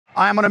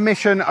I am on a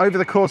mission over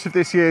the course of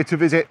this year to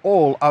visit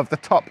all of the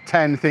top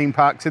 10 theme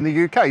parks in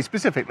the UK,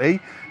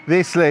 specifically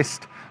this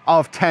list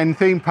of 10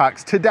 theme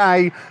parks.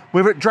 Today,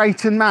 we're at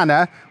Drayton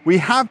Manor. We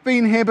have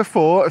been here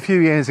before a few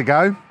years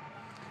ago.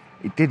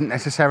 It didn't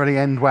necessarily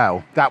end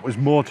well. That was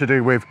more to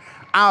do with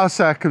our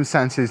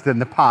circumstances than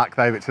the park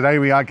though, but today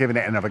we are giving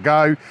it another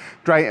go.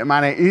 Drayton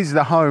Manor is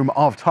the home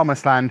of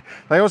Thomasland.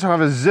 They also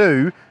have a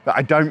zoo that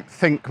I don't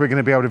think we're going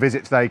to be able to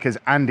visit today because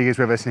Andy is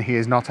with us and he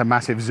is not a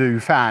massive zoo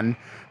fan,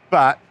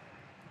 but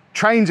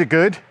trains are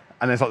good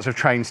and there's lots of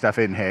train stuff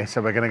in here, so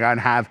we're going to go and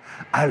have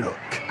a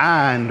look.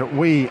 And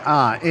we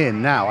are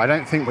in now. I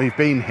don't think we've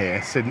been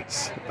here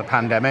since the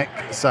pandemic,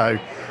 so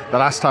the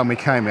last time we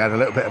came we had a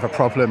little bit of a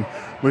problem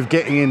with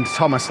getting into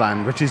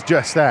Thomasland, which is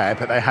just there,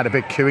 but they had a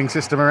big queuing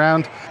system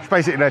around, which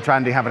basically led to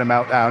Andy having a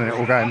meltdown and it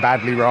all going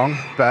badly wrong.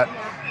 But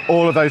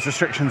all of those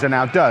restrictions are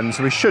now done,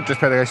 so we should just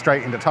be able to go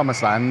straight into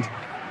Thomasland.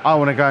 I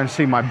want to go and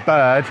see my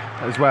bird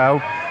as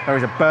well. There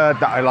is a bird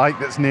that I like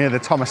that's near the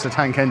Thomas the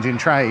Tank Engine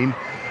train.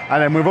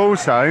 And then we've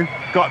also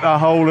got the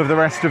whole of the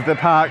rest of the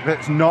park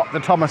that's not the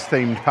Thomas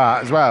themed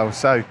part as well.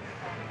 So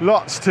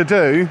lots to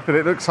do, but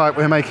it looks like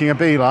we're making a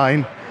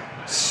beeline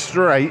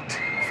straight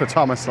for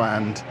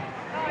Thomasland,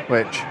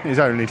 which is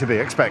only to be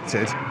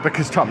expected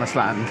because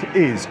Thomasland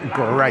is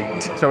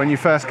great. So when you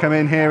first come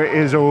in here, it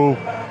is all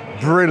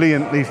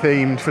brilliantly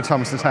themed for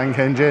Thomas the Tank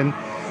Engine.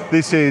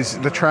 This is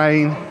the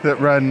train that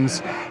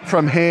runs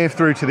from here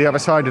through to the other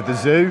side of the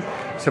zoo.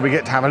 So we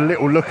get to have a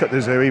little look at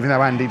the zoo, even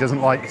though Andy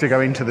doesn't like to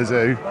go into the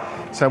zoo.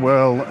 So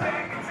we'll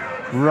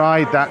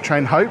ride that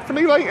train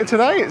hopefully later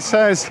today. It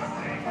says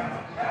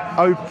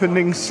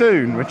opening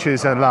soon, which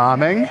is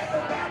alarming.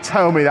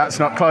 Tell me that's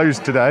not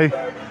closed today.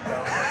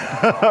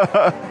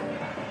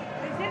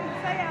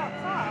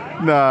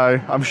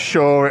 No, I'm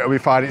sure it'll be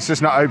fine. It's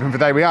just not open for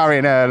the day. We are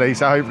in early,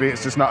 so hopefully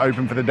it's just not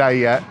open for the day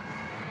yet.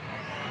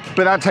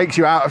 But that takes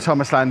you out of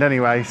Thomasland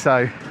anyway,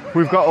 so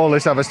we've got all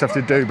this other stuff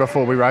to do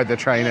before we ride the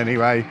train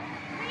anyway.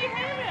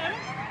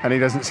 And he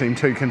doesn't seem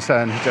too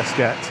concerned just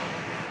yet.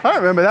 I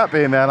don't remember that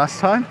being there last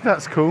time.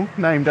 That's cool,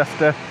 named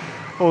after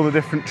all the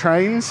different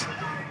trains.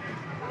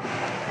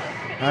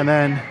 And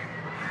then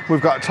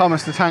we've got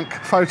Thomas the Tank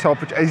photo.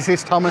 Is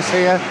this Thomas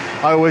here?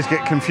 I always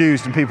get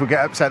confused and people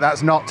get upset.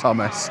 That's not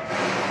Thomas.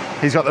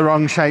 He's got the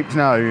wrong shaped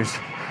nose.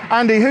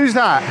 Andy, who's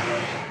that?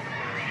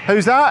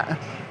 Who's that?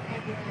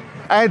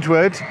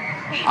 Edward.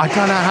 I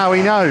don't know how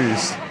he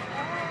knows.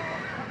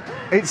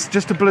 It's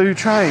just a blue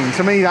train.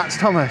 To me, that's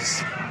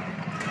Thomas.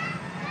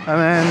 And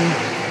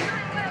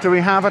then, do we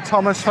have a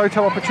Thomas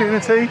photo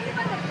opportunity?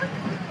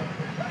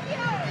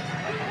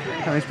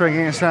 And he's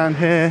bringing us around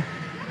here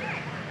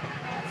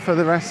for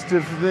the rest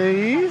of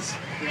these.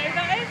 You know who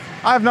that is?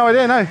 I have no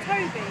idea, no.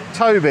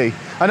 Toby.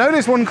 I know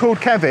there's one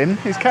called Kevin.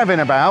 Is Kevin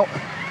about?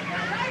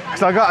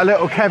 Because I got a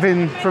little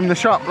Kevin from the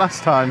shop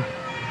last time.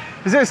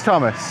 Is this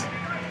Thomas?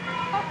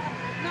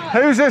 No.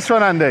 Who's this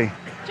one, Andy?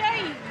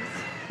 James.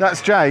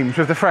 That's James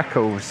with the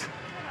freckles.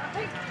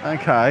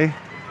 Okay.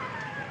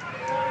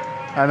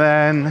 And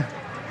then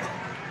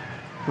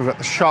we've got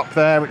the shop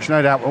there, which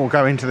no doubt we'll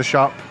go into the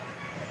shop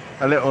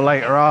a little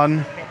later on.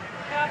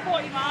 I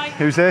thought you might.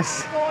 Who's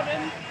this?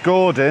 Gordon.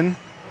 Gordon.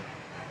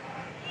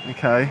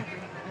 Okay.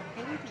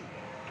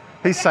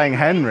 He's saying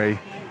Henry.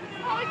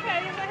 Oh,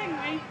 okay, you're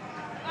Henry.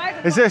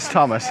 Is this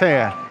Thomas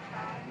here?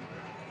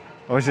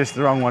 Or is this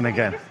the wrong one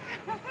again?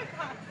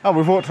 Oh,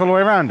 we've walked all the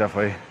way around, have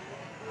we?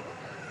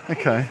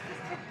 Okay.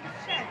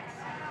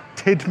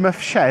 Tidmouth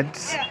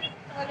Sheds?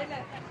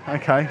 Yeah.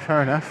 Okay,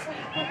 fair enough.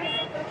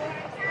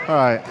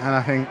 Right, and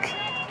I think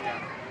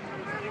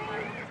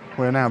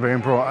we're now being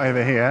brought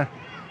over here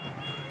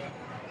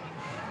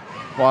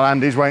while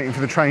Andy's waiting for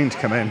the train to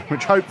come in,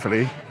 which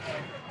hopefully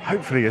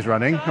is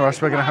running, or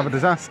else we're going to have a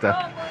disaster.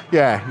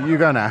 Yeah, you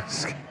go and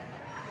ask.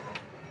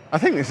 I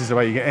think this is the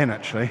way you get in,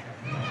 actually.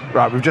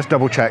 Right, we've just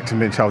double checked and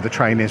been told the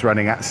train is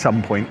running at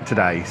some point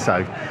today,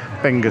 so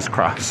fingers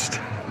crossed.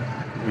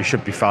 We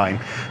should be fine.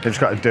 They've just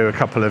got to do a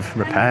couple of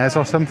repairs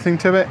or something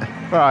to it.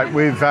 Right,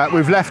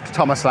 we've left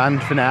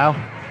Thomasland for now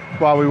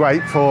while we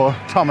wait for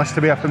Thomas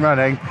to be up and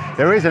running.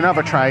 There is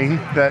another train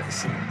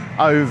that's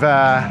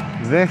over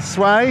this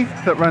way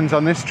that runs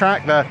on this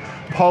track, the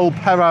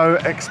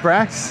Polperro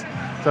Express.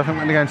 So I think we're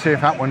going to go and see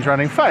if that one's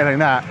running. Failing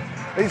that,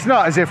 it's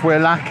not as if we're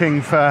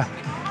lacking for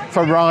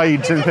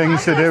rides and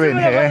things to do in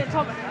here,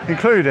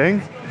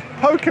 including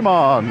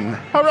Pokemon.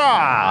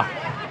 Hurrah!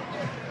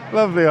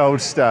 Lovely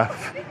old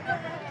stuff.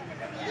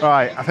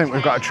 Right, I think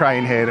we've got a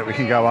train here that we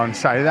can go on,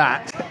 so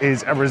that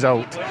is a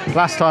result.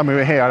 Last time we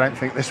were here, I don't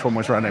think this one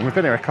was running. We've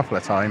been here a couple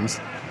of times.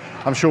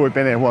 I'm sure we've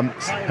been here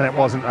once and it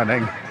wasn't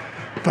running,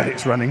 but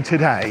it's running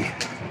today.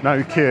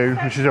 No queue,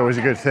 which is always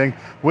a good thing.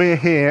 We're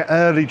here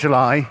early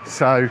July,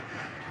 so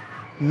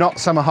not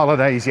summer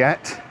holidays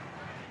yet,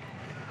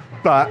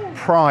 but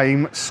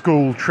prime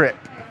school trip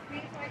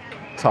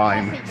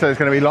time. So there's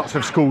going to be lots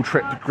of school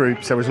trip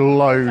groups. There was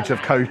loads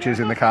of coaches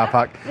in the car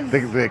park.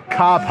 The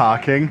car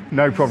parking,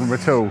 no problem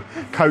at all.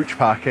 Coach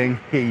parking,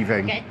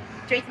 heaving.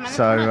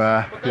 So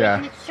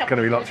yeah, going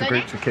to be lots of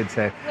groups of kids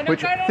here,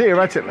 which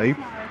theoretically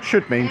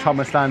should mean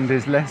Thomas Land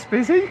is less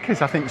busy,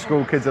 because I think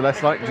school kids are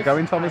less likely to go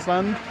in Thomas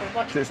Land.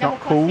 So it's not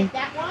cool,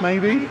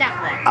 maybe.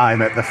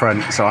 I'm at the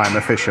front, so I'm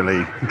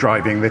officially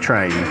driving the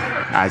train,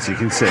 as you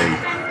can see.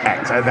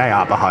 They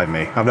are behind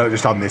me. I'm not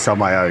just on this on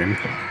my own.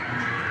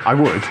 I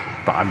would,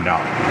 but I'm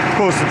not. Of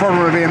course, the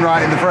problem with being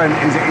right in the front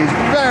is it is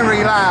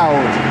very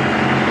loud,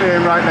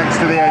 being right next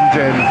to the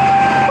engine.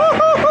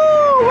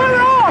 Woo-hoo-hoo,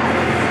 we're off!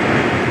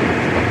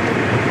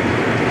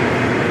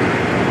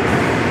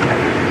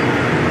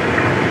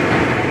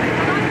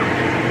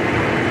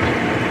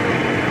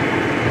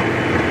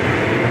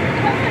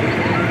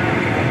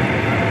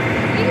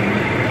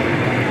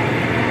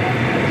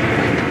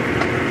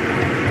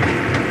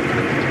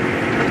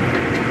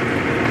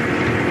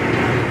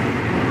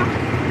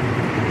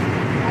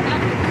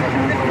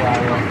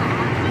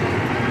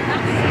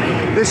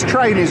 This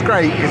train is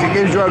great because it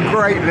gives you a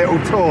great little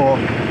tour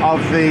of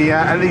the,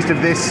 at least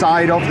of this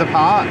side of the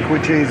park,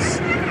 which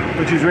is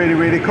really,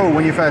 really cool.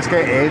 When you first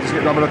get here, just get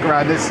to have a look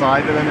around this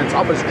side, and then the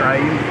Thomas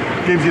train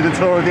gives you the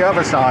tour of the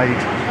other side,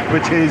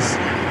 which is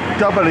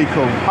doubly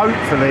cool.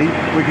 Hopefully,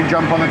 we can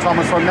jump on the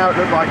Thomas one now. It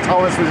looked like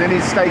Thomas was in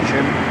his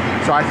station,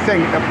 so I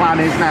think the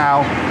plan is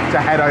now to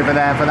head over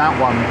there for that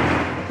one.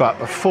 But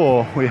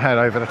before we head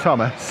over to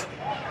Thomas,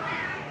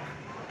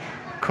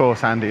 of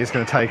course, Andy is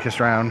going to take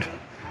us round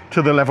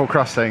to the level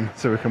crossing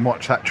so we can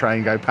watch that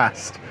train go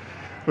past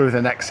with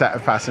the next set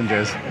of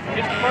passengers.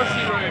 It's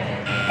Percy Road.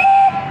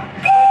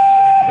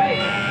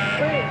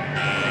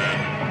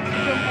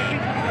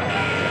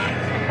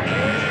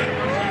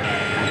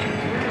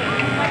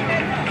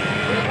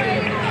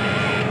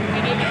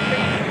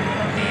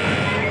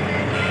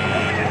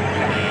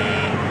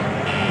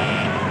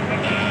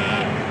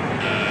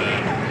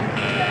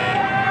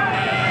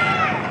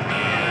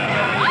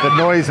 The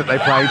noise that they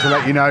play to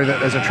let you know that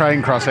there's a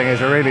train crossing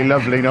is a really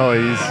lovely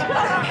noise.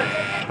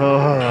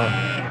 Oh.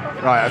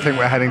 Right, I think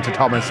we're heading to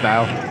Thomas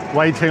now.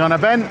 Waiting on a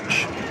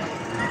bench.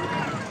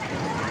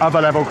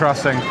 Other level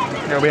crossing.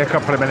 It'll be a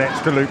couple of minutes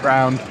to loop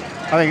round.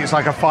 I think it's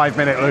like a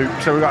 5-minute loop,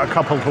 so we've got a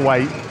couple to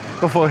wait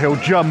before he'll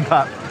jump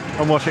up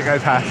and watch it go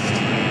past.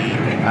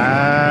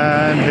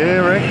 And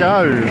here it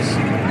goes.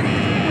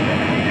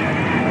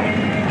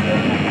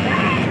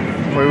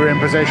 We were in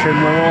position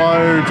with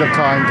loads of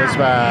time to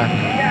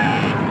spare.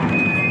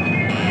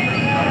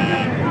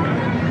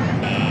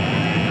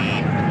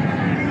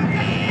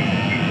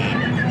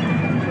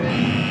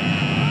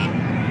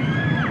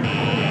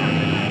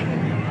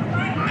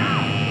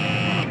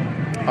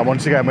 And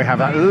once again, we have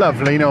that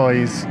lovely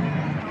noise.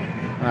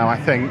 Now, I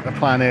think the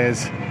plan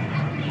is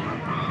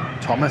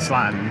Thomas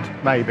Land,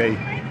 maybe.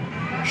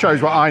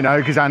 Shows what I know,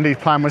 because Andy's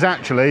plan was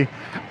actually,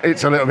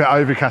 it's a little bit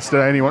overcast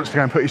today and he wants to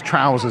go and put his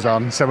trousers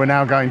on. So we're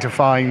now going to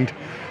find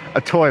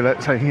a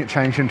toilet so he can get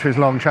changed into his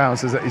long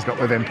trousers that he's got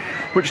with him.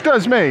 Which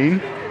does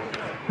mean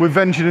we've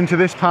ventured into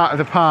this part of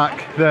the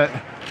park that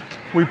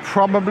we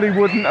probably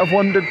wouldn't have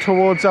wandered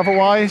towards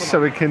otherwise. So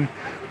we can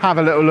have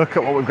a little look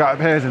at what we've got up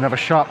here. There's another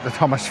shop, the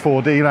Thomas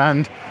 4D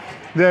Land.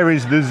 There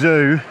is the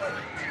zoo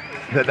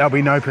that there'll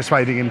be no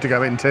persuading him to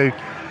go into.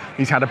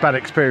 He's had a bad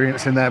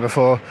experience in there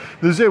before.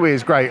 The zoo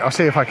is great. I'll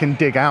see if I can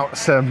dig out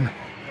some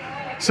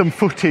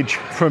footage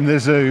from the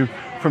zoo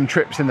from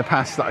trips in the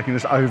past that I can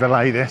just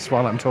overlay this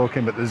while I'm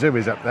talking, but the zoo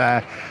is up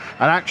there.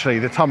 And actually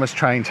the Thomas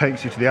train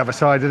takes you to the other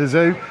side of the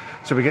zoo,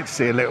 so we get to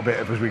see a little bit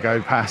of as we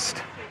go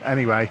past.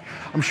 Anyway,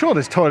 I'm sure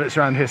there's toilets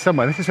around here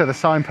somewhere. This is where the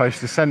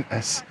signpost has sent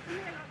us.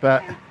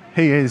 But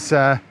he's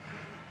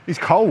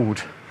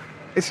cold.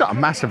 It's not a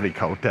massively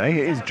cold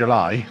day, it is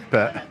July,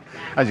 but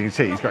as you can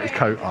see, he's got his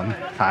coat on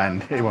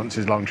and he wants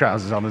his long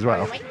trousers on as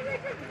well.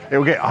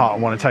 It'll get hot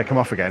and want to take them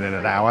off again in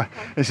an hour.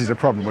 This is a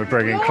problem with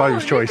bringing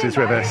clothes choices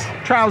with us.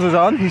 Trousers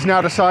on, he's now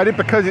decided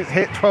because it's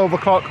hit 12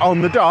 o'clock on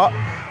the dot,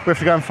 we have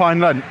to go and find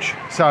lunch.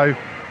 So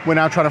we're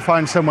now trying to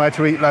find somewhere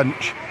to eat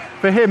lunch.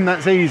 For him,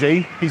 that's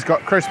easy. He's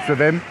got crisps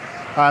with him.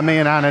 Me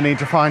and Anna need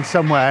to find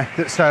somewhere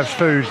that serves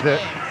food that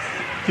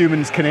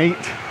humans can eat.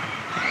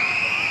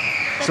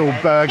 It's all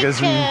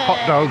burgers and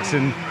hot dogs,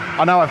 and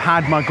I know I've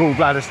had my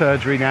gallbladder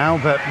surgery now,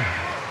 but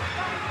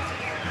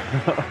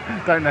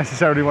don't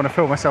necessarily want to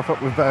fill myself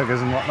up with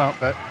burgers and whatnot.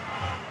 But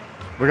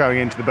we're going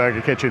into the burger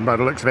kitchen by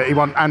the looks of it.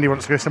 Andy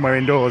wants to go somewhere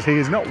indoors. He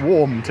is not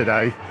warm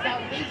today.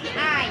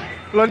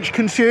 Lunch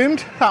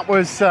consumed. That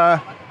was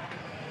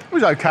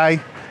okay.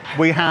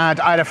 I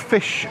had a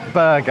fish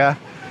burger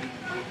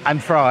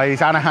and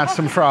fries. Anna had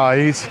some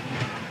fries,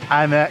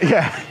 and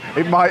yeah,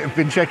 it might have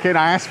been chicken.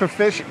 I asked for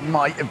fish. It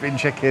might have been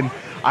chicken.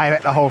 I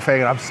ate the whole thing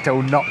and I'm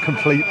still not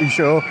completely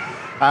sure.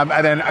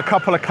 And then a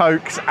couple of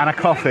Cokes and a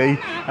coffee,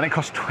 and it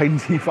cost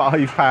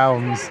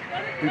 £25.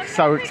 It's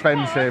so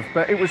expensive,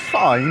 but it was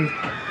fine.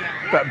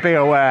 But be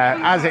aware,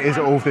 as it is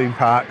at all theme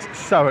parks,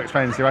 so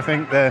expensive. I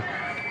think the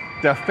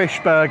fish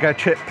burger,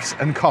 chips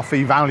and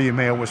coffee value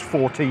meal was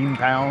 £14,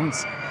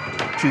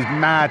 which is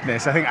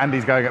madness. I think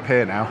Andy's going up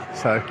here now,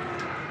 so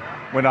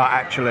we're not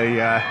actually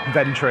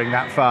venturing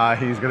that far.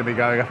 He's going to be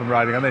going up and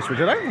riding on this, which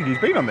I don't think he's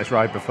been on this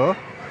ride before.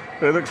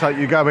 But it looks like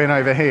you go in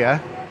over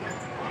here.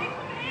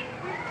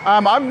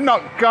 I'm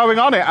not going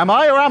on it, am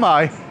I, or am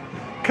I?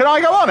 Can I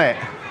go on it?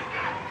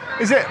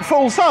 Is it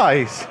full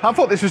size? I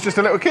thought this was just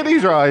a little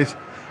kiddie's ride.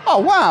 Oh,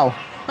 wow.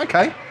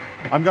 Okay.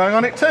 I'm going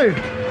on it too.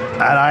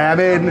 And I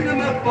am in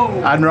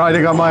and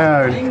riding on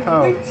my own.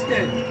 Oh.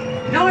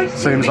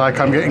 Seems like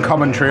I'm getting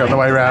commentary on the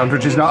way round,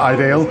 which is not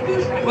ideal.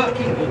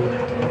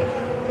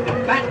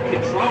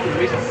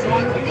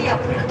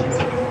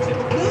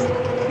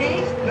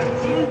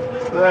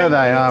 There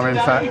they are, in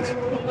fact.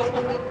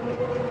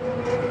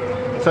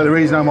 So the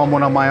reason I'm on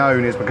one on my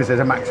own is because there's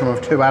a maximum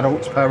of 2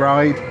 adults per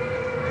ride,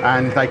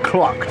 and they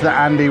clocked that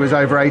Andy was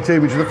over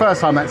 18, which is the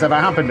first time that's ever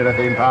happened in a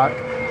theme park,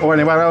 or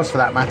anywhere else for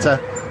that matter.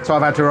 So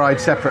I've had to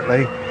ride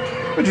separately,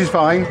 which is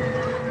fine.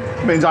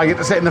 It means I get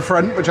to sit in the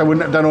front, which I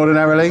wouldn't have done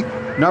ordinarily.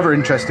 Another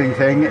interesting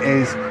thing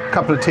is a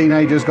couple of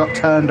teenagers got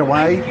turned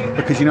away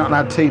because you're not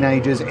allowed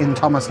teenagers in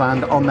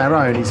Thomasland on their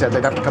own. He said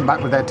they'd have to come back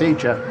with their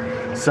teacher.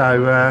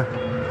 So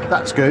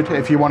that's good.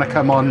 If you want to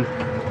come on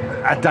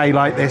a day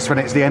like this when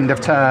it's the end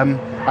of term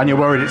and you're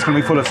worried it's going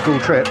to be full of school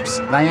trips,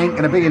 they ain't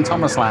going to be in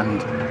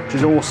Thomasland, which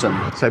is awesome.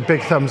 So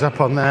big thumbs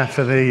up on there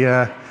for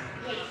the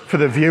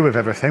view of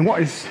everything.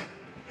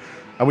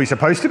 Are we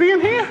supposed to be in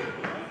here?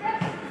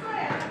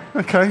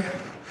 Okay.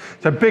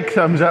 So big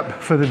thumbs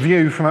up for the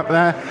view from up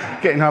there.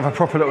 Getting to have a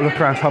proper little look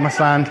around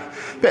Thomasland.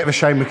 Bit of a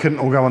shame we couldn't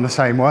all go on the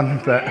same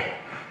one, but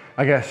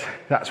I guess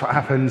that's what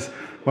happens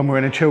when we're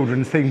in a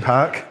children's theme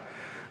park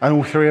and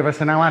all 3 of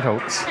us are now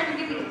adults.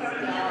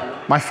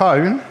 My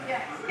phone?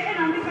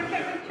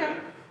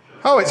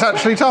 Oh, it's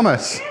actually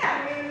Thomas.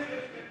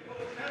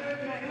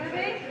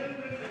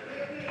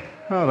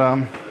 Hold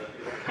on.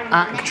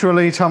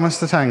 Actually Thomas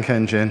the Tank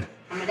Engine.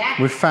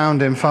 We've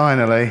found him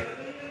finally. Go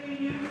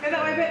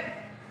that way a bit.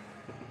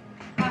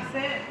 That's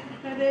it.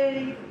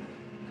 Ready.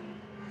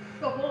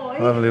 Good boy.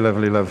 Lovely,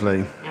 lovely,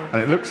 lovely.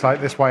 And it looks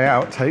like this way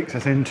out takes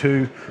us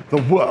into the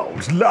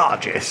world's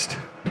largest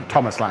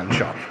Thomasland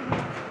shop.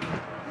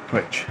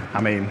 Which,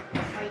 I mean,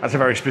 that's a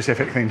very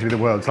specific thing to be the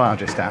world's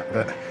largest at,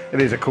 but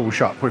it is a cool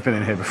shop. We've been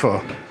in here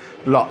before.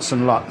 Lots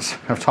and lots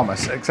of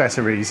Thomas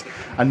accessories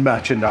and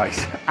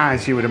merchandise,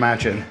 as you would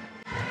imagine.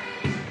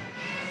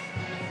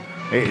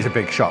 It is a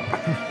big shop.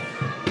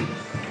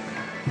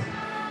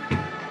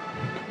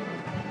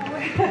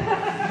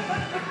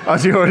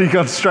 Has he already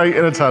gone straight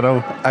in a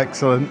tunnel?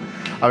 Excellent.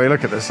 I mean,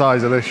 look at the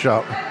size of this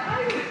shop.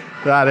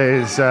 That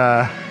is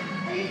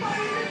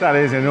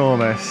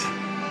enormous.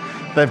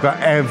 They've got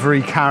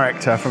every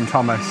character from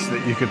Thomas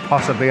that you could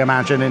possibly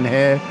imagine in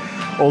here.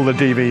 All the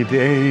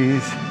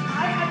DVDs,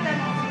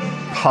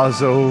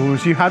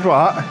 puzzles. You had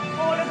what?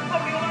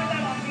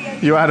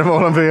 You had them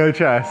all on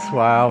VHS.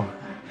 Wow.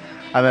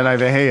 And then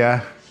over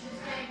here,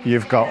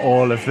 you've got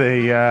all of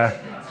the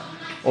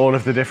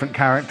different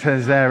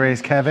characters. There is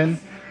Kevin.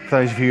 For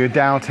those of you who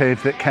doubted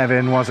that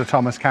Kevin was a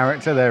Thomas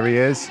character, there he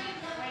is.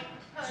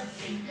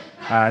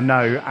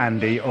 No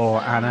Andy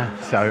or Anna,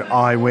 so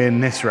I win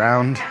this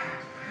round.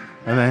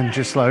 And then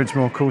just loads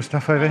more cool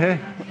stuff over here.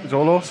 It's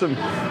all awesome.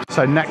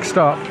 So next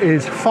up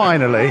is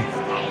finally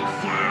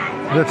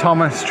the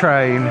Thomas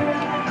train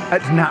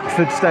at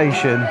Knapford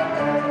Station.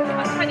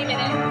 That's 20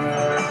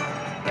 minutes.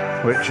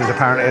 Which is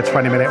apparently a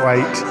 20-minute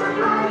wait.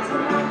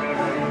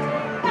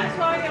 That's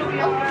why it'll be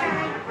alright.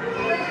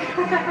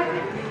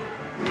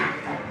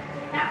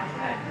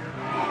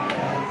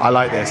 I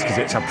like this because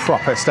it's a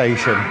proper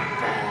station.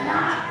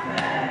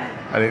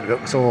 And it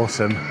looks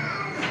awesome.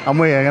 And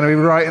we are going to be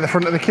right at the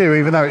front of the queue,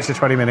 even though it's a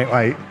 20-minute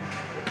wait,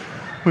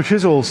 which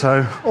is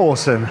also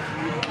awesome.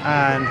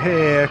 And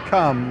here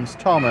comes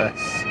Thomas.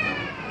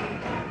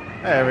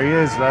 There he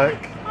is, look.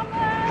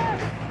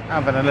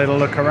 Having a little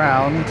look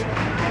around.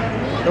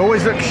 It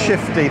always looks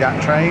shifty,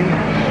 that train.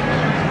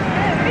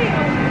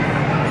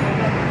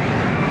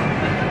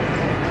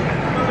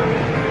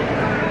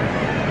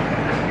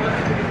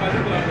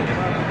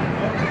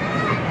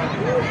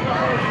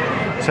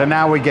 So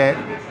now we get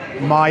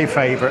my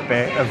favourite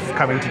bit of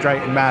coming to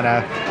Drayton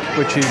Manor,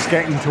 which is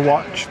getting to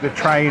watch the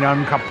train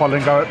uncouple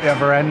and go at the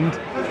other end,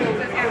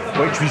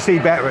 which we see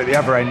better at the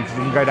other end because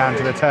you can go down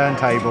to the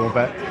turntable,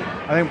 but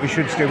I think we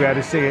should still be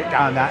able to see it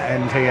down that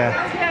end here.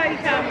 Yeah, you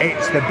can.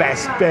 It's the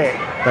best bit.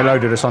 They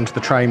loaded us onto the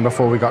train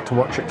before we got to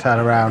watch it turn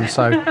around,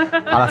 so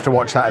I'll have to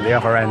watch that at the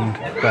other end,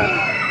 but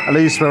at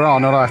least we're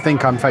on, although I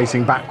think I'm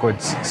facing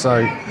backwards, so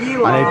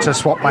I need to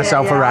swap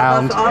myself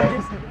around.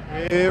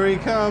 Here he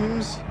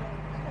comes.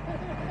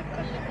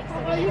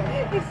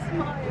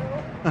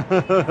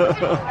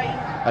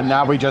 And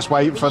now we just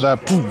wait for the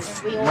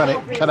poof when it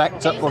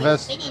connects up with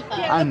us,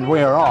 and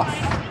we're off,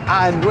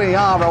 and we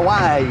are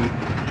away.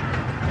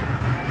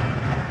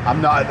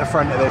 I'm not at the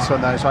front of this one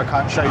though, so I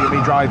can't show you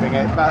me driving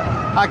it, but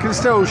I can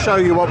still show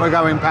you what we're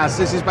going past.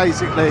 This is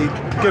basically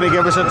going to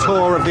give us a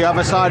tour of the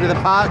other side of the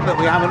park that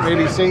we haven't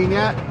really seen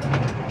yet.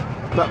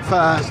 But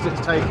first, it's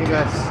taking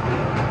us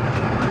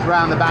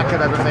around the back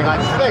of everything. I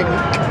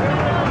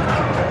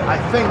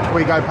think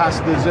we go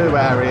past the zoo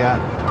area.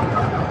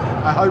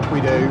 I hope we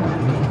do.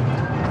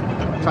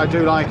 So I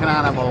do like an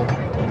animal.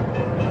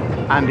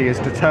 Andy is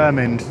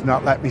determined to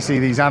not let me see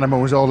these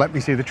animals or let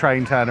me see the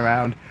train turn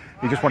around.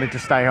 He just wanted to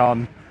stay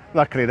on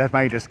Luckily, they've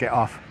made us get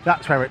off.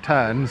 That's where it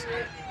turns.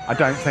 I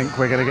don't think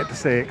we're going to get to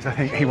see it because I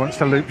think he wants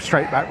to loop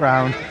straight back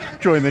round,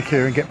 join the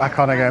queue and get back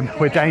on again.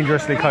 We're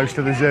dangerously close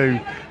to the zoo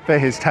for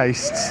his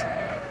tastes.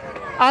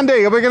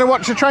 Andy, are we going to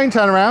watch the train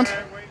turn around?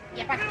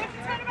 Yeah, back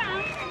turn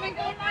around and then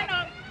go and line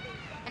up.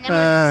 And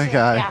then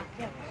Okay. yeah.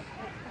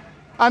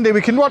 Andy,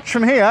 we can watch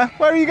from here.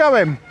 Where are you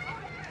going?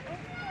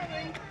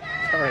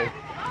 Sorry.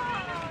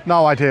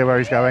 No idea where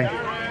he's going.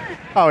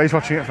 Oh, he's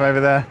watching it from over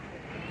there.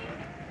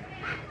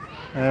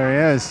 There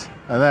he is.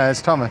 And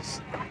there's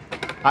Thomas.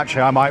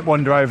 Actually, I might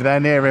wander over there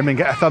near him and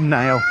get a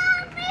thumbnail.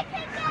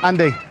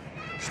 Andy,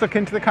 just look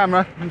into the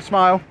camera and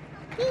smile.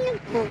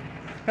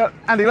 Look,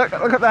 Andy, look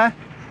up there.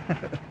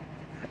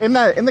 In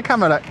there, in the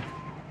camera, look.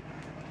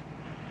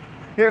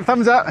 Give it a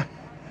thumbs up.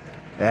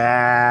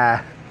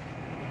 Yeah.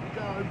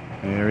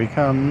 Here he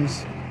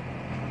comes.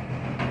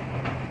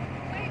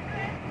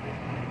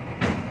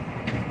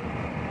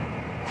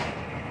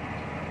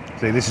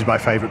 See, this is my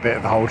favourite bit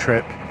of the whole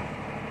trip.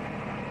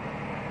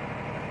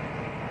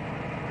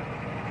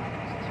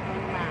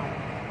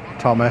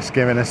 Thomas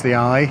giving us the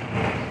eye.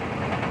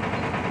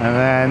 And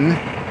then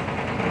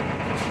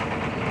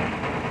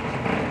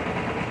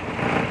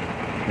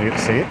you get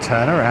to see it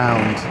turn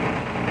around.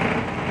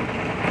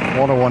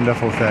 What a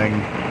wonderful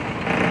thing.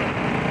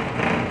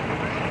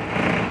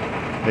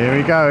 Here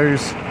he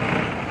goes.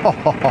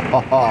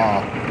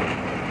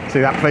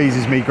 See, that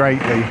pleases me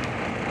greatly.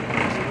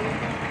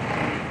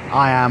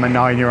 I am a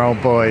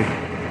 9-year-old boy,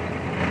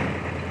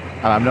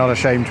 and I'm not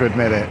ashamed to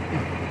admit it.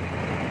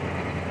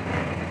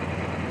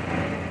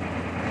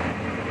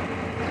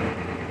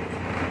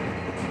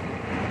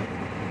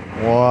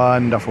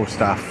 Wonderful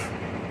stuff.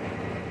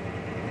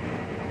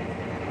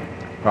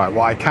 Right,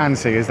 what I can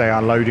see is they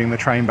are loading the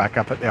train back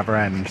up at the other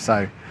end,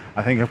 so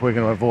I think if we're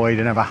going to avoid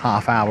another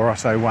half hour or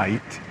so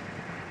wait,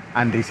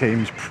 Andy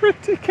seems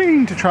pretty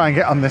keen to try and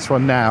get on this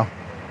one now.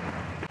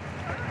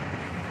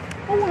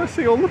 I want to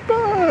see all the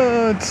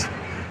birds.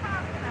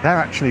 They're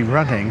actually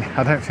running.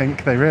 I don't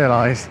think they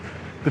realise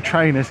the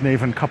train isn't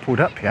even coupled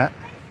up yet.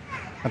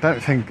 I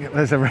don't think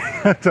there's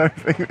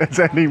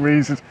any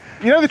reason.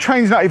 You know, the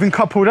train's not even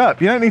coupled up.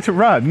 You don't need to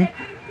run.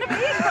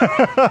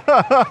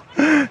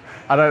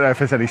 I don't know if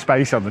there's any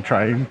space on the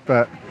train,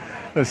 but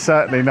there's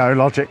certainly no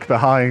logic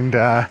behind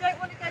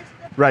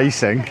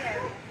racing.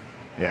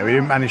 Yeah, we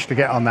didn't manage to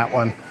get on that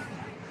one.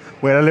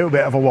 We had a little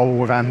bit of a wobble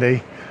with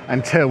Andy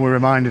until we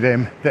reminded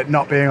him that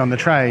not being on the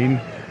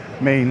train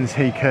means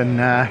he can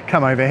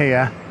come over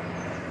here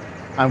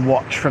and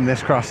watch from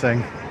this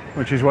crossing,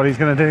 which is what he's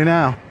going to do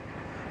now,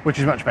 which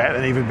is much better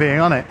than even being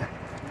on it.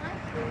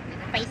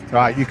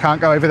 Right, you can't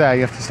go over there,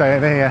 you have to stay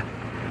over here.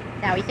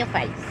 Now it's your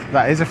face.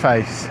 That is a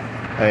face.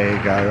 There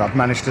you go. I've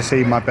managed to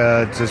see my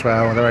birds as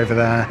well. They're over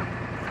there.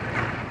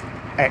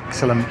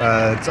 Excellent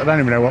birds. I don't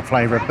even know what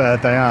flavour of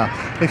bird they are.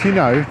 If you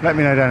know, let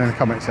me know down in the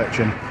comment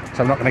section.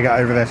 So I'm not going to get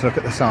over there to look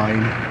at the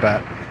sign,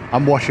 but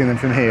I'm watching them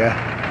from here,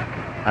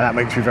 and that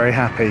makes me very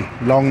happy.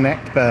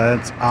 Long-necked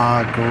birds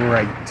are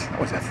great. That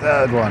was the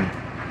third one.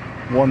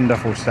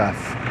 Wonderful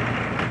stuff.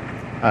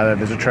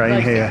 There's a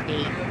train here.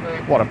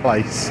 What a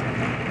place.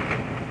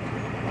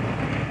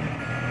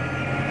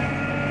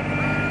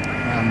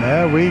 And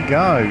there we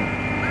go.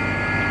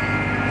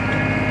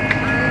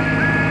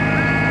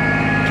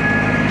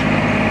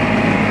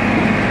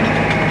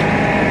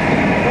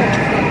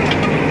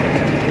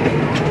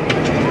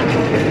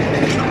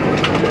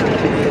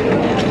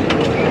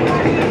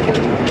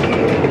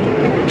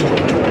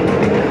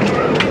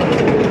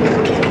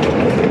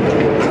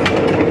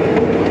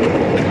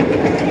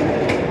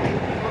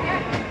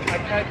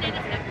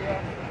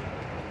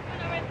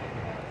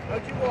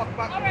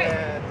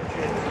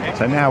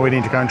 So now we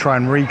need to go and try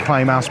and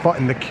reclaim our spot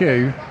in the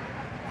queue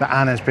that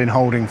Anna's been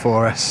holding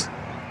for us.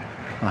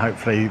 And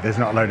hopefully there's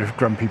not a load of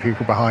grumpy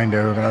people behind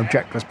her who are going to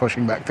object us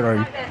pushing back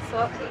through.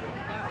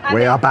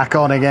 We are back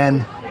on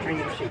again,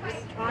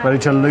 ready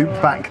to loop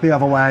back the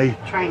other way.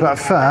 But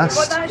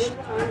first,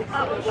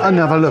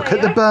 another look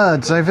at the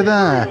birds over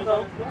there.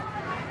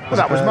 Well,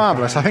 that was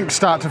marvellous. I think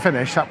start to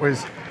finish, that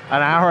was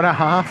an hour and a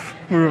half.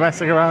 We were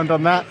messing around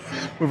on that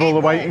with all the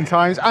waiting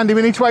times. Andy,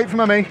 we need to wait for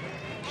Mummy.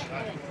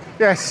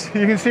 Yes,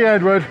 you can see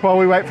Edward while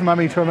we wait for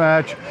Mummy to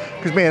emerge,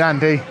 because me and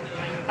Andy,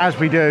 as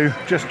we do,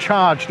 just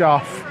charged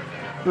off,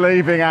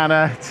 leaving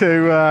Anna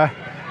to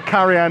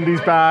carry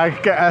Andy's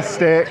bag, get her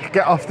stick,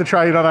 get off the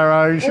train on her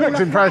own. She looks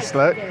impressed,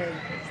 look.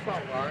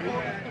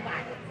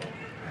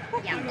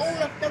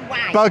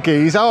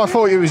 Buggies? Oh, I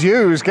thought it was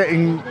you who's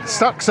getting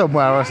stuck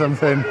somewhere or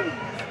something.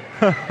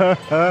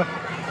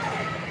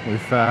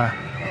 We've got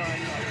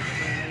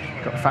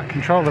a fat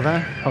controller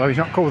there, although he's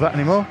not called that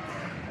anymore.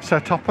 Sir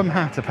Topham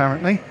Hatt,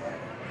 apparently.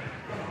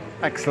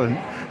 Excellent.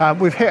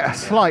 We've hit a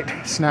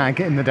slight snag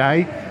in the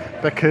day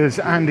because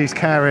Andy's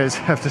carers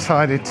have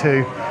decided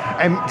to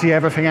empty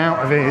everything out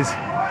of his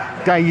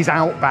days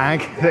out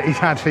bag that he's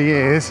had for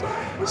years.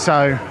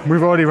 So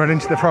we've already run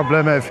into the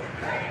problem of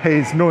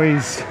his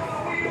noise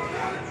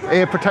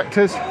ear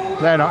protectors.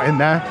 They're not in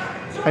there,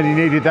 and he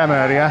needed them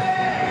earlier.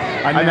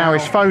 And now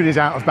his phone is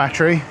out of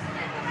battery.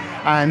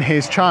 and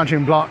his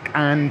charging block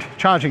and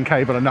charging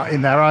cable are not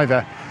in there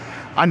either.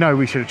 I know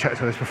we should have checked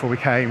all this before we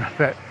came,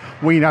 but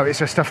we know it's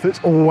just stuff that's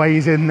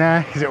always in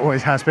there, because it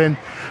always has been.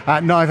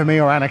 Neither me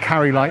or Anna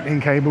carry lightning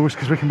cables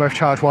because we can both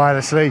charge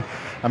wirelessly,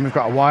 and we've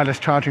got a wireless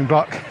charging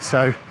block,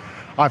 so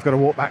I've got to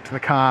walk back to the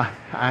car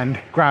and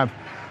grab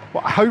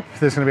what I hope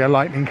there's going to be a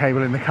lightning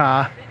cable in the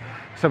car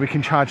so we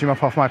can charge him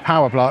up off my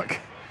power block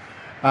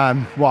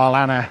while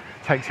Anna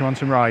takes him on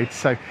some rides.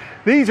 So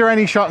these are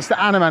any shots that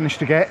Anna managed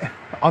to get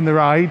on the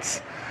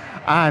rides,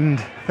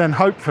 and then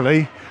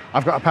hopefully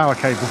I've got a power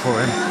cable for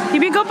him.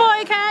 You be a good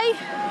boy, Kay?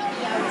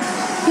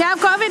 Yeah,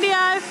 I've got a video.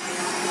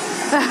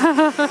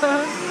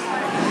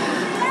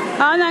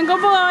 Oh, then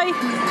good boy.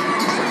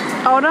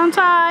 Hold on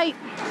tight.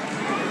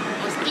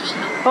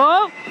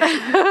 Oh.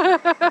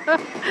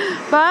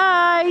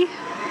 Bye.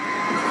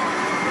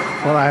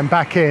 Well, I am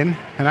back in,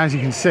 and as you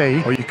can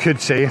see, or you could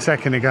see a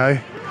second ago,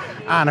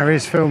 Anna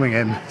is filming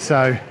him.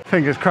 So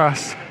fingers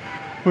crossed,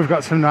 we've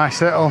got some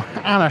nice little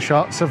Anna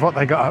shots of what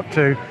they got up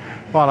to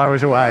while I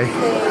was away.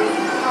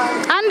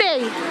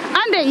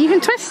 Andy, you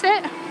can twist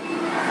it.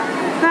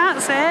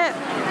 That's it.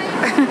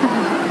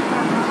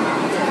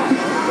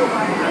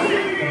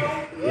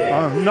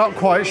 I'm not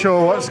quite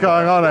sure what's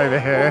going on over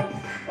here.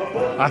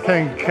 I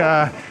think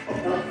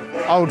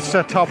old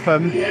Sir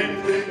Topham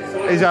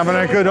is having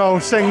a good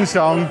old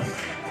sing-song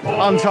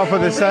on top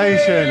of the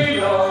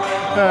station.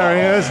 There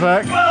he is,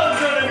 look.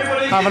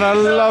 Having a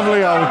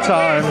lovely old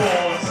time.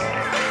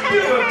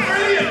 You were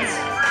brilliant!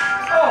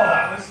 Oh,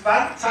 that was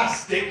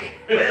fantastic.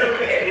 Well,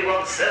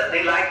 everyone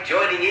certainly liked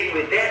joining in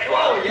with that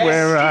one. yes.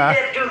 We're, Did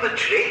that do the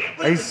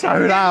trick? he's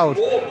so loud.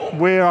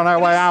 We're on our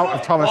way out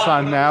of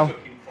Thomasland now.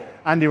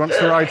 Andy wants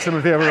to ride some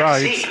of the other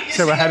rides,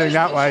 so we're heading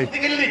that way.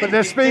 But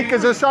the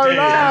speakers are so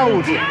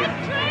loud.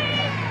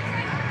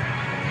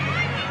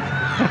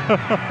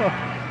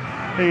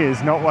 He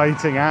is not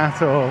waiting at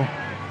all.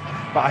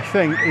 But I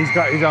think he's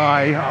got his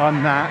eye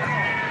on that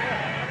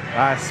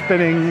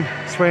spinning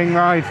swing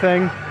ride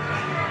thing,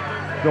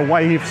 the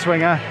wave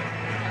swinger.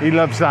 He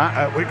loves that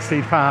at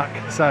Wicksteed Park.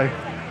 So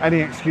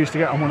any excuse to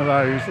get on one of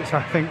those. So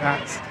I think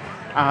that's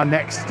our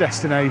next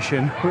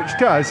destination, which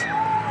does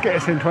get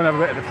us into another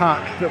bit of the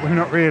park that we've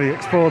not really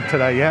explored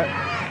today yet,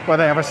 where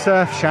they have a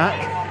surf shack,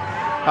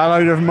 a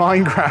load of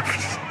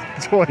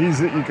Minecraft toys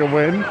that you can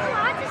win,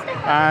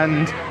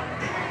 and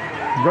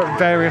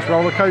various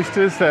roller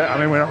coasters that, I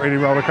mean, we're not really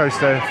roller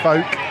coaster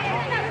folk,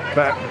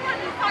 but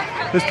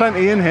there's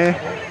plenty in here.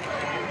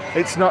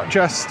 It's not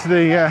just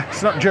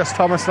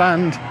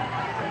Thomasland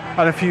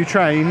and a few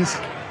trains.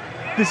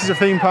 This is a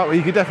theme park where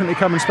you could definitely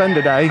come and spend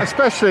a day,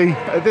 especially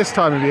at this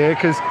time of year,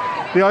 because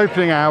the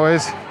opening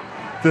hours,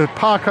 the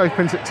park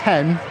opens at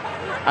 10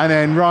 and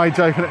then rides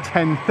open at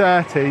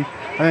 10:30,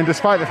 and then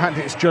despite the fact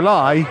it's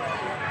July,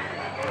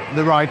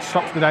 the ride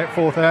stops the day at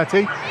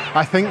 4:30.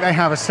 I think they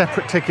have a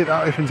separate ticket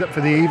that opens up for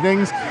the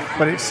evenings,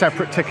 but it's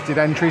separate ticketed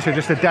entry, so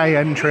just a day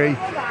entry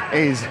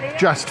is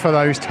just for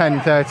those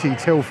 10:30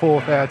 till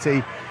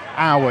 4:30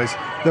 hours.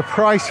 The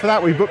price for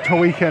that, we booked a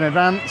week in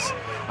advance,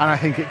 and I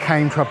think it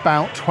came to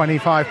about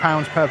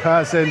 £25 per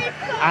person.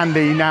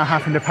 Andy now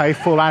having to pay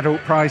full adult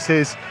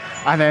prices,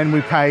 and then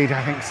we paid,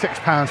 I think,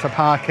 £6 for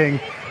parking,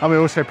 and we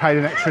also paid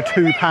an extra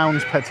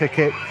 £2 per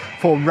ticket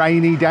for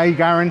rainy day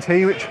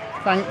guarantee, which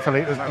thankfully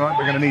it doesn't look like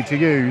we're going to need to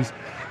use.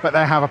 But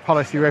they have a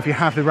policy where if you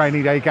have the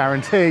rainy day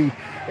guarantee,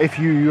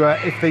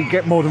 if they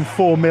get more than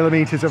 4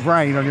 millimetres of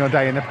rain on your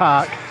day in the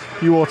park,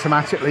 you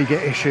automatically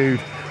get issued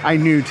a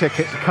new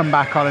ticket to come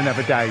back on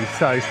another day.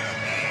 So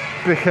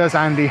because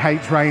Andy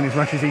hates rain as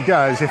much as he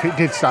does, if it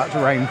did start to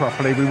rain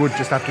properly, we would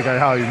just have to go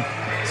home.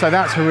 So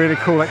that's a really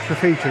cool extra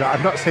feature that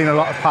I've not seen a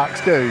lot of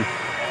parks do.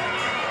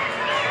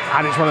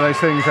 And it's one of those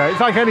things that it's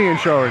like any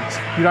insurance.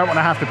 You don't want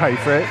to have to pay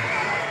for it,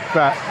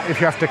 but if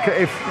you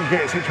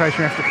get a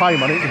situation you have to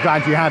claim on it, you're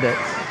glad you had it.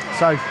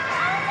 So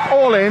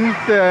all in,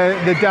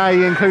 the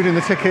day, including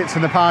the tickets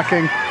and the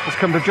parking, has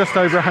come to just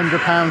over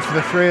 £100 for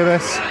the three of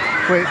us,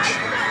 which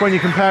when you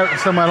compare it to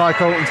somewhere like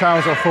Alton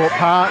Towers or Thorpe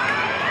Park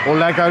or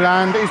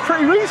Legoland, is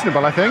pretty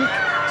reasonable, I think.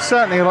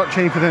 Certainly a lot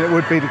cheaper than it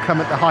would be to come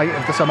at the height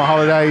of the summer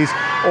holidays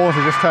or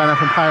to just turn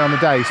up and pay on the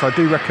day. So I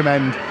do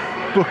recommend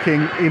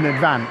booking in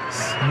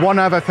advance. One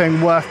other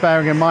thing worth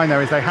bearing in mind though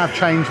is they have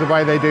changed the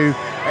way they do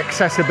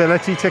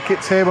accessibility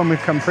tickets here when we've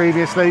come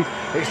previously.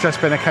 It's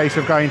just been a case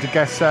of going to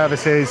guest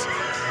services,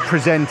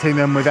 presenting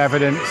them with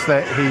evidence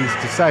that he's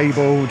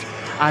disabled,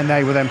 and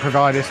they will then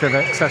provide us with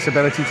an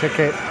accessibility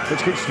ticket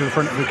which gets you to the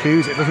front of the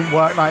queues. It doesn't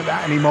work like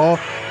that anymore.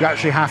 You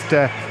actually have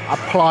to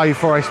apply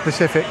for a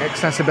specific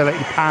accessibility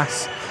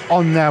pass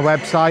on their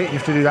website. You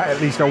have to do that at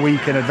least a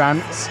week in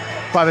advance.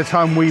 By the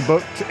time we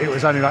booked, it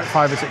was only like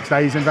 5 or 6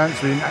 days in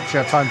advance. We didn't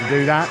actually have time to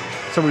do that.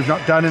 So we've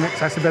not done an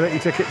accessibility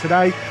ticket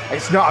today.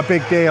 It's not a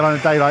big deal on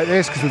a day like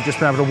this because we've just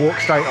been able to walk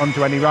straight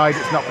onto any ride.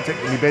 It's not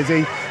particularly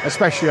busy,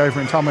 especially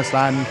over in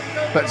Thomasland.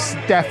 But it's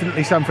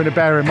definitely something to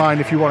bear in mind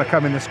if you want to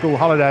come in the school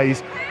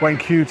holidays when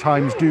queue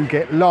times do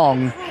get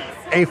long.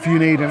 if you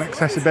need an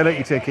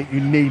accessibility ticket, you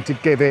need to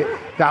give it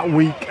that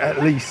week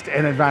at least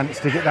in advance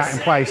to get that in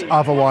place.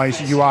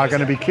 Otherwise, you are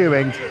going to be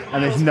queuing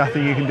and there's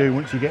nothing you can do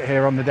once you get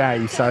here on the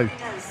day. So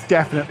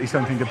definitely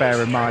something to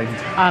bear in mind.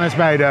 Anna's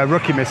made a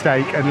rookie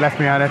mistake and left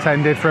me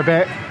unattended for a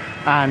bit.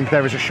 And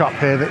there is a shop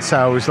here that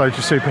sells loads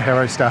of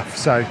superhero stuff.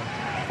 So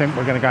I think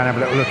we're going to go and have a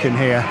little look in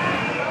here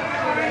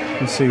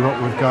and see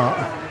what we've got.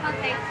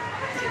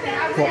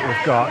 What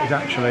we've got is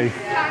actually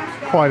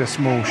quite a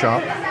small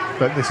shop,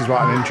 but this is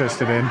what I'm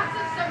interested in.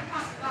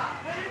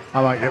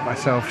 I might get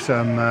myself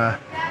some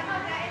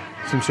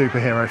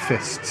superhero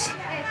fists,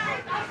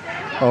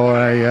 or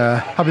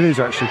I mean, these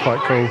are actually quite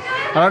cool.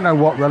 I don't know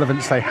what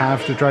relevance they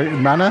have to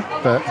Drayton Manor,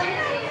 but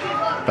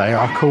they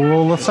are cool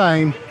all the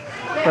same.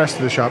 The rest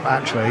of the shop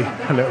actually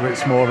a little bit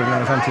smaller than I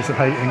was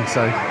anticipating,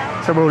 so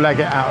we'll leg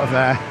it out of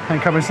there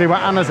and come and see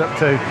what Anna's up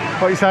to.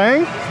 What are you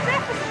saying?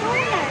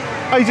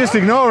 Oh, he's just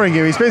ignoring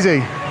you, he's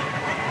busy.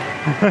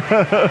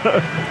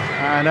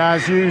 And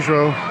as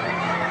usual,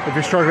 if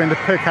you're struggling to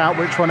pick out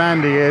which one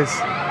Andy is,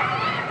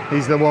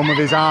 he's the one with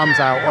his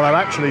arms out. Although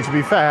actually, to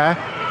be fair,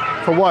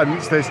 for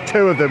once, there's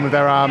two of them with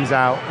their arms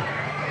out.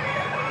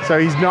 So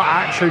he's not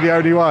actually the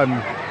only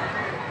one.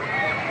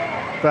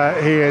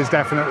 But he is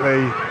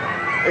definitely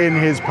in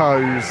his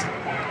pose.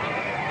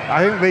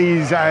 I think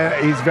these are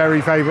his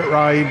very favourite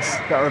rides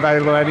that are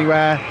available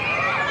anywhere.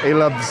 He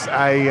loves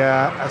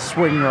a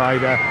swing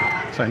rider.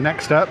 So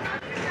next up,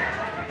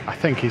 I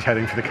think he's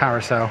heading for the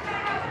carousel.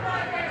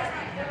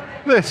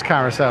 This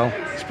carousel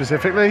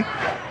specifically.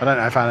 I don't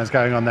know if Anna's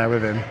going on there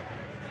with him.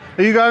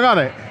 Are you going on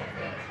it?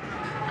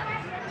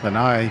 Then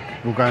I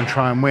will go and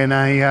try and win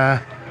a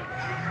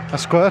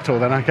Squirtle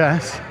then, I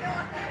guess.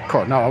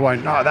 God, no, I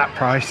won't. Not at that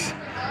price.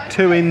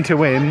 2 in to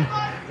win,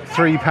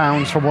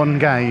 £3 for one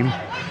game.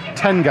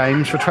 10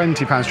 games for £20.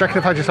 Do you reckon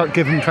if I just like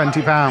give them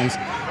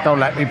 £20, they'll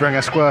let me bring a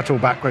Squirtle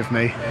back with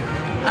me?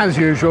 As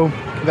usual,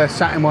 they're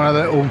sat in one of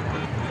the little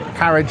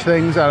carriage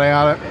things. There they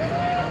are.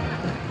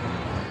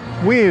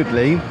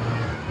 Weirdly,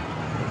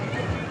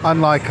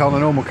 unlike on the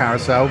normal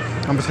carousel,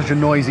 and for such a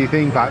noisy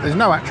theme park, there's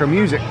no actual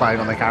music playing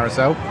on the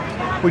carousel,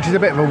 which is a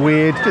bit of a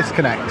weird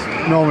disconnect.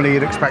 Normally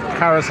you'd expect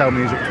carousel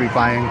music to be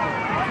playing.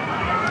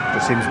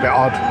 Just seems a bit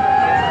odd.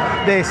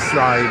 This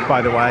ride,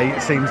 by the way,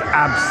 seems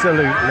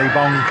absolutely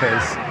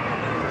bonkers,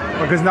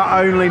 because not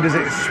only does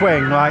it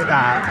swing like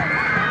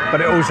that,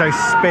 but it also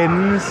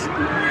spins.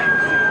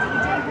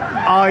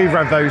 Either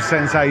of those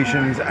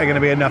sensations are going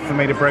to be enough for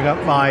me to bring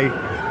up my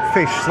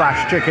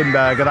fish/chicken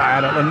burger that I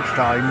had at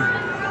lunchtime.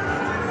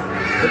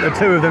 But the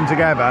two of them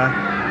together,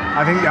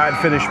 I think that'd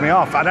finish me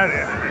off. I don't.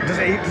 Does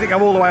it go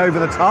all the way over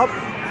the top?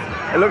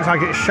 It looks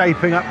like it's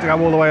shaping up to go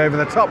all the way over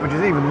the top, which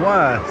is even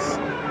worse.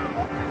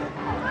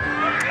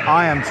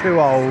 I am too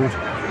old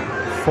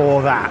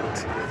for that.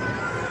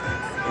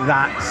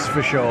 That's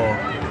for sure.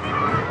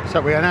 So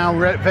we are now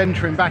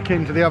venturing back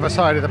into the other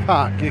side of the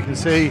park. You can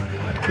see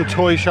the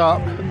toy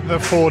shop, the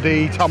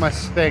 4D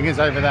Thomas thing is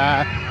over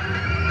there.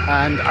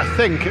 And I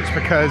think it's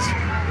because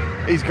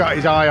he's got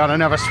his eye on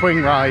another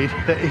swing ride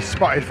that he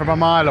spotted from a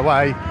mile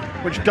away,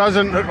 which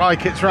doesn't look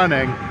like it's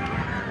running.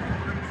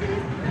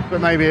 But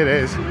maybe it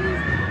is.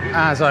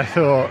 As I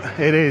thought,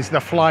 it is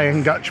the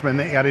Flying Dutchman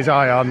that he had his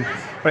eye on,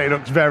 but it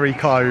looks very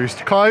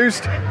closed.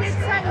 Closed?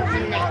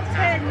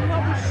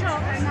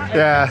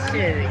 Yeah,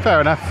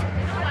 fair enough.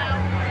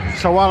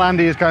 So while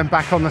Andy is going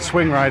back on the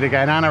swing ride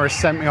again, Anna has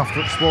sent me off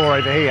to explore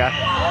over here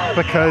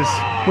because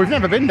we've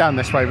never been down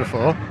this way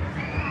before.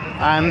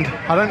 And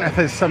I don't know if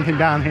there's something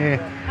down here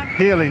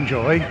he'll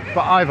enjoy,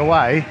 but either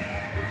way,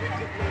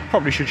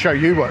 probably should show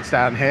you what's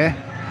down here.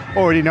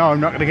 Already know I'm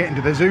not going to get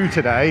into the zoo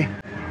today,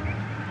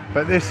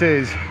 but this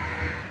is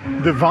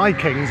the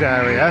Vikings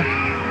area,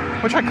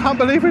 which I can't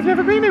believe we've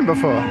never been in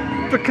before,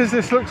 because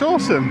this looks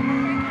awesome.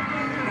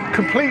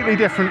 Completely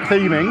different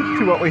theming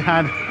to what we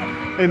had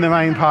in the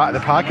main part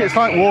of the park. It's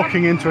like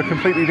walking into a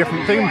completely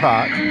different theme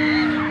park.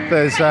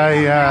 There's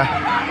a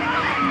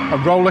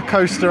roller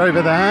coaster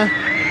over there.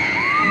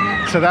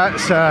 So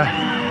that's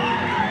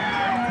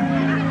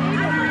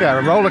yeah,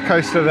 a roller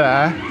coaster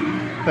there.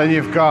 Then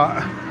you've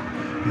got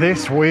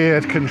this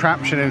weird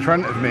contraption in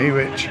front of me,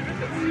 which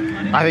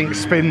I think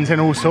spins in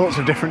all sorts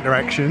of different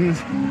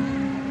directions.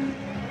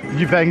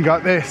 You've then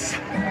got this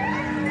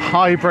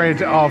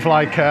hybrid of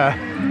like a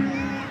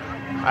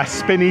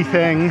spinny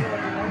thing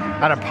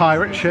and a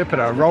pirate ship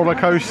and a roller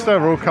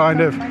coaster, all kind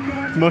of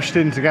mushed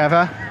in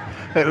together.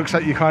 It looks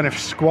like you kind of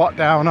squat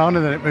down on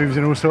and then it moves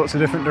in all sorts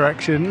of different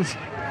directions.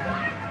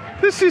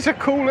 This is a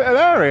cool little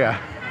area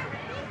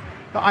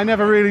that I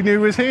never really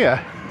knew was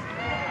here.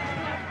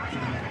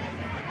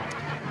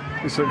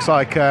 This looks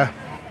like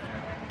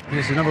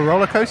there's another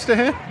roller coaster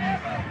here.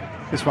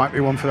 This might be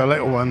one for the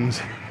little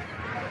ones.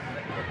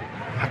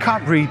 I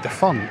can't read the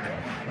font.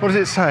 What does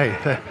it say?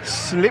 The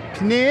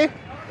Slipnir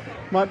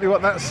might be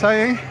what that's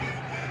saying.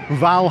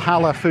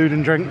 Valhalla Food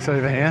and Drinks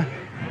over here.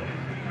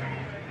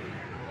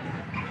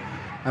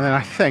 And then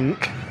I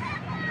think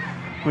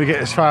we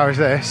get as far as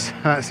this,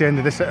 and that's the end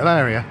of this little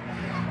area.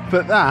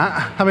 But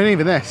that, I mean,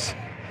 even this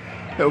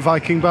little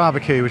Viking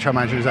barbecue, which I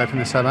imagine is open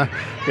this summer.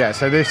 Yeah,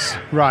 so this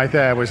ride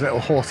there was little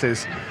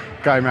horses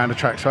going around the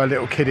track, so a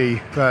little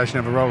kiddie version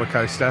of a roller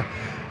coaster.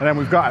 And then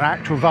we've got an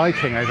actual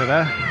Viking over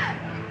there.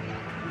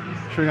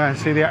 Should we go and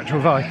see the actual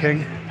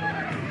Viking?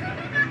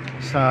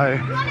 So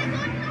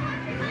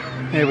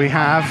here we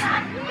have,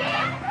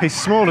 he's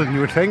smaller than you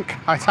would think.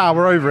 I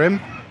tower over him.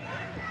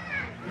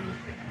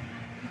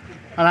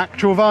 An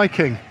actual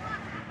Viking.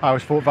 I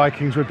always thought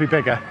Vikings would be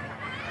bigger.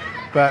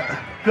 But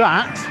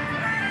that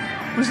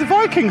was the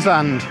Vikings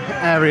land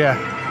area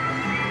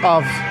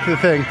of the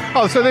thing.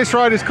 Oh, so this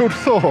ride is called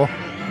Thor.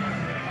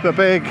 The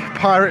big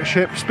pirate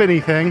ship spinny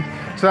thing.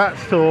 So that's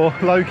Thor.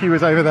 Loki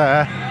was over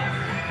there.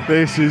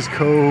 This is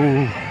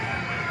cool.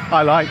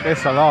 I like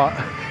this a lot.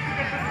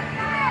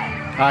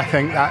 I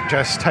think that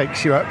just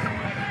takes you up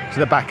to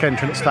the back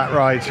entrance to that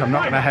ride. So I'm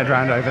not going to head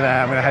round over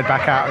there. I'm going to head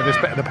back out of this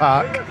bit of the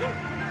park.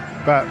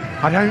 But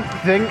I don't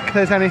think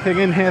there's anything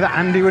in here that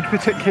Andy would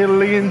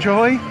particularly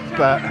enjoy.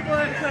 But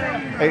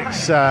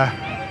it's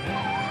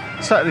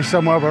certainly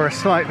somewhere where a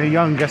slightly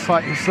younger,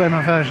 slightly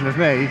slimmer version of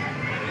me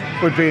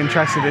would be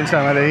interested in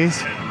some of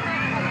these.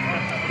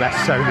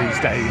 Less so these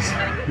days.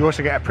 You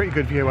also get a pretty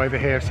good view over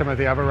here of some of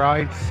the other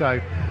rides. So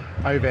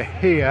over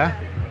here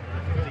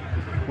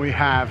we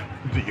have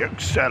the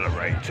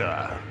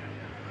accelerator,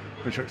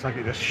 which looks like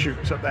it just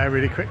shoots up there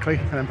really quickly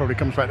and then probably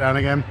comes back down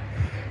again.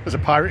 There's a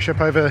pirate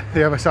ship over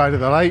the other side of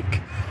the lake,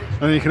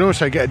 and then you can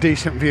also get a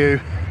decent view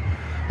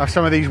of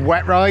some of these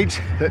wet rides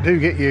that do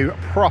get you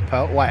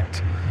proper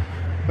wet.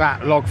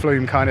 That log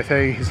flume kind of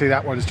thing, you can see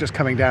that one's just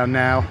coming down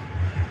now.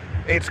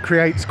 It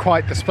creates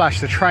quite the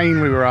splash. The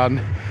train we were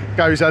on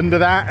goes under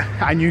that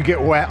and you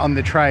get wet on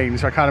the train,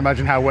 so I can't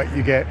imagine how wet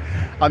you get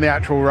on the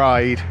actual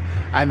ride.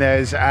 And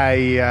there's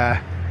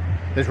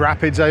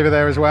rapids over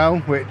there as well,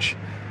 which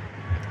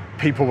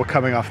people were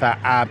coming off that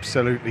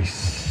absolutely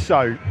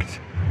soaked.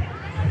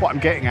 What I'm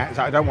getting at is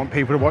I don't want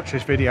people to watch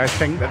this video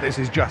think that this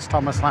is just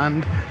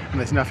Thomasland and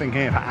there's nothing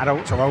here for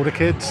adults or older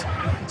kids.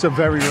 It's a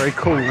very, very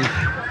cool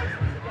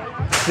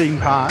theme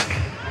park,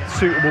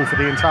 suitable for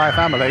the entire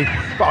family,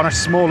 but on a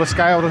smaller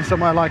scale than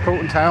somewhere like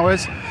Alton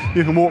Towers.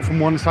 You can walk from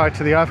one side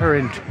to the other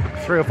in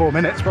 3 or 4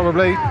 minutes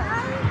probably,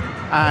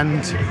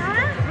 and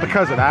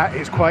because of that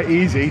it's quite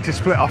easy to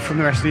split off from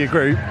the rest of your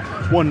group,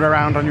 wander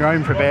around on your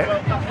own for a bit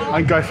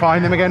and go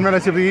find them again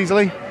relatively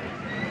easily.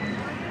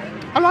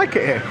 I like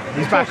it here.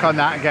 He's back on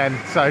that again,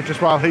 so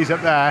just while he's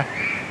up there,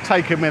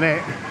 take a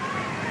minute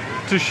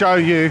to show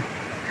you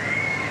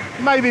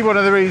maybe one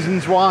of the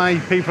reasons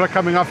why people are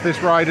coming off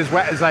this ride as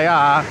wet as they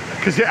are,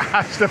 because it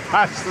has to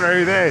pass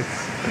through this.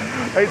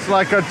 It's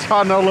like a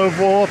tunnel of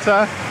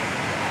water.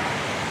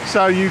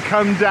 So you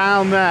come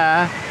down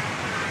there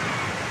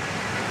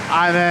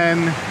and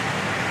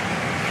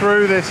then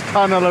through this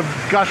tunnel of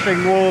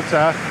gushing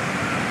water,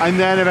 and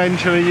then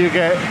eventually you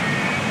get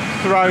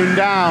thrown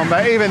down.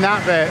 But even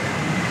that bit,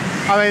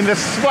 I mean, the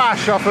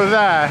splash off of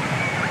there,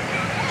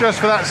 just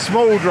for that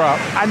small drop,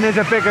 and there's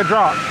a bigger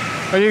drop.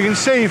 And you can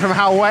see from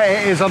how wet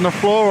it is on the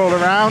floor all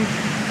around,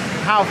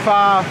 how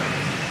far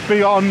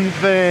beyond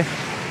the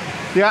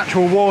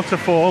actual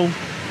waterfall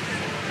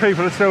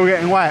people are still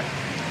getting wet.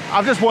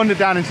 I've just wandered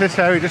down into this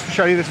area just to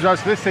show you this as well.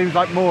 So this seems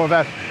like more of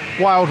a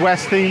Wild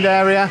West themed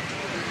area.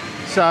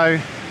 So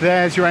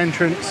there's your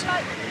entrance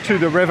to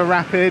the river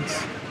rapids.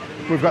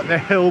 We've got the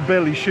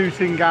hillbilly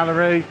shooting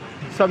gallery,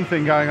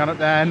 something going on up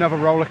there, another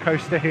roller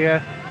coaster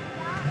here,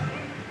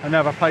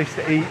 another place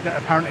to eat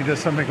that apparently does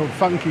something called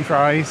funky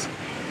fries.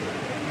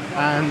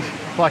 And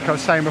like I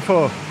was saying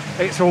before,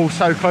 it's all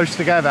so close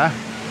together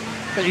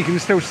that you can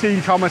still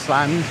see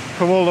Thomasland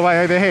from all the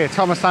way over here.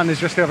 Thomasland is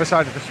just the other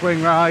side of the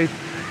swing ride.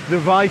 The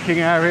Viking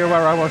area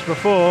where I was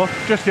before,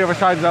 just the other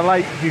side of the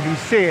lake, you can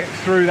see it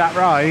through that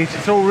ride.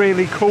 It's all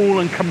really cool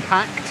and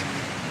compact,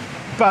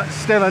 but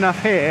still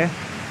enough here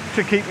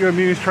to keep you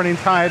amused for an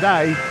entire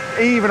day,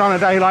 even on a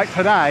day like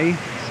today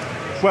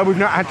where we've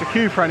not had to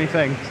queue for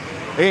anything.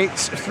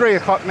 It's 3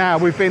 o'clock now,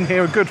 we've been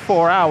here a good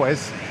 4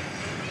 hours.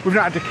 We've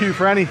not had to queue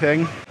for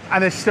anything,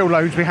 and there's still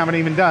loads we haven't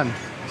even done.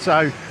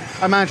 So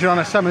imagine on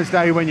a summer's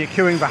day when you're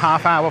queuing for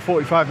half hour,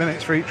 45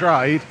 minutes for each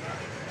ride,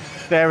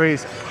 there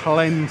is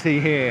plenty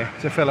here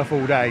to fill a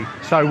full day.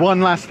 So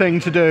one last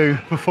thing to do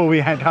before we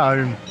head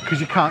home,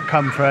 because you can't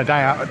come for a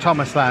day out at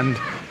Thomasland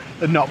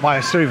and not buy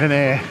a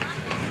souvenir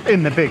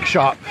in the big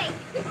shop.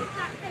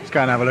 Let's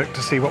go and have a look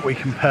to see what we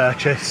can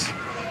purchase.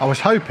 I was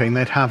hoping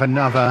they'd have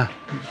another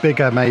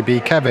bigger maybe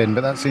Kevin,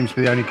 but that seems to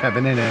be the only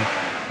Kevin in here.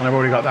 And I've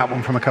already got that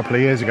one from a couple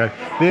of years ago.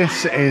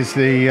 This is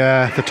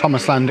the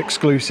Thomasland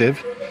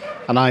exclusive,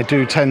 and I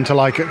do tend to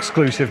like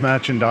exclusive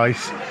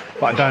merchandise,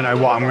 but I don't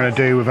know what I'm going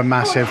to do with a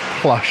massive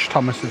plush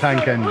Thomas the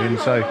Tank Engine.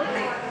 So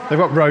they've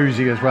got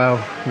Rosie as well,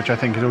 which I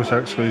think is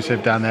also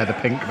exclusive down there, the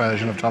pink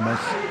version of Thomas.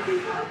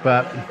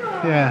 But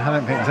yeah, I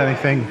don't think there's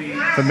anything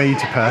for me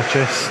to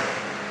purchase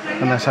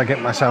unless I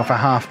get myself a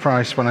half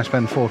price when I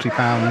spend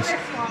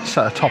 £40.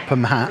 Set a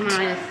Topham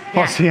hat.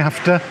 What's he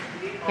after?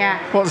 Yeah.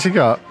 What's he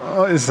got?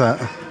 What is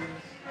that?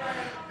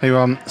 He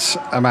wants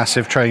a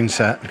massive train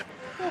set.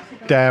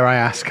 Dare I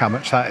ask how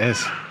much that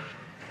is?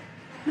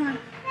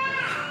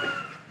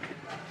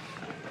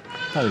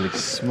 Holy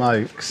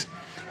smokes.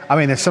 I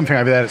mean, there's something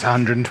over there that's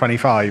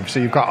 125, so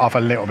you've got off a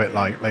little bit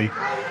lightly.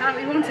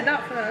 We wanted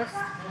that first.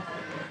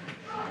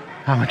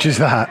 How much is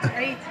that?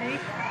 80.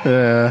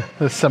 Yeah,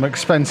 there's some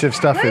expensive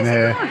stuff in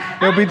here.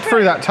 It'll be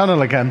through that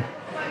tunnel again.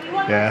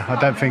 Yeah, I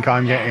don't think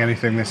I'm getting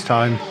anything this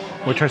time,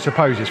 which I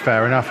suppose is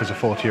fair enough as a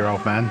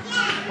 40-year-old man.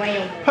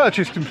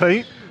 Purchase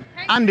complete.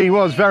 Andy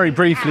was very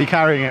briefly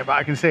carrying it, but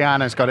I can see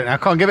Anna's got it now.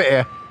 Come on, give it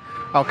here.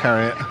 I'll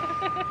carry it.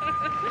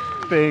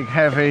 Big,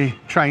 heavy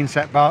train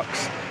set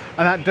box.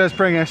 And that does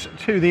bring us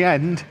to the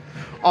end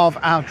of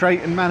our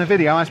Drayton Manor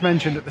video. As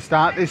mentioned at the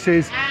start, this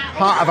is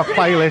part of a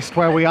playlist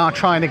where we are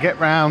trying to get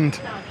round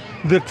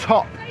the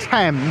top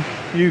 10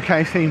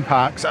 UK theme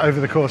parks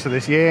over the course of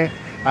this year.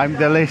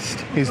 The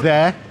list is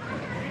there.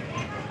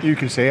 You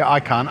can see it, I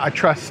can't. I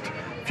trust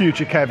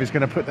future Kev is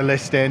going to put the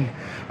list in.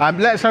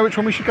 Let us know which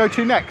one we should go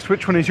to next.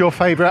 Which one is your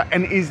favourite,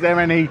 and is there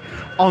any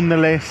on the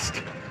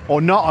list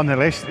or not on the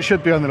list? It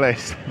should be on the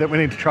list that we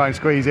need to try and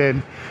squeeze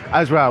in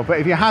as well. But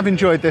if you have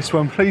enjoyed this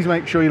one, please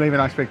make sure you leave a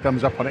nice big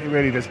thumbs up on it. It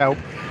really does help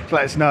to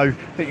let us know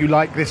that you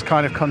like this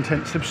kind of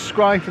content.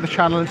 Subscribe to the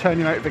channel and turn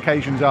your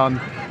notifications on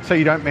so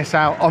you don't miss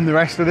out on the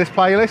rest of this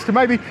playlist, and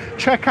maybe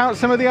check out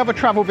some of the other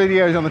travel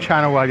videos on the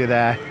channel while you're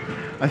there.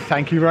 And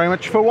thank you very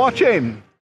much for watching.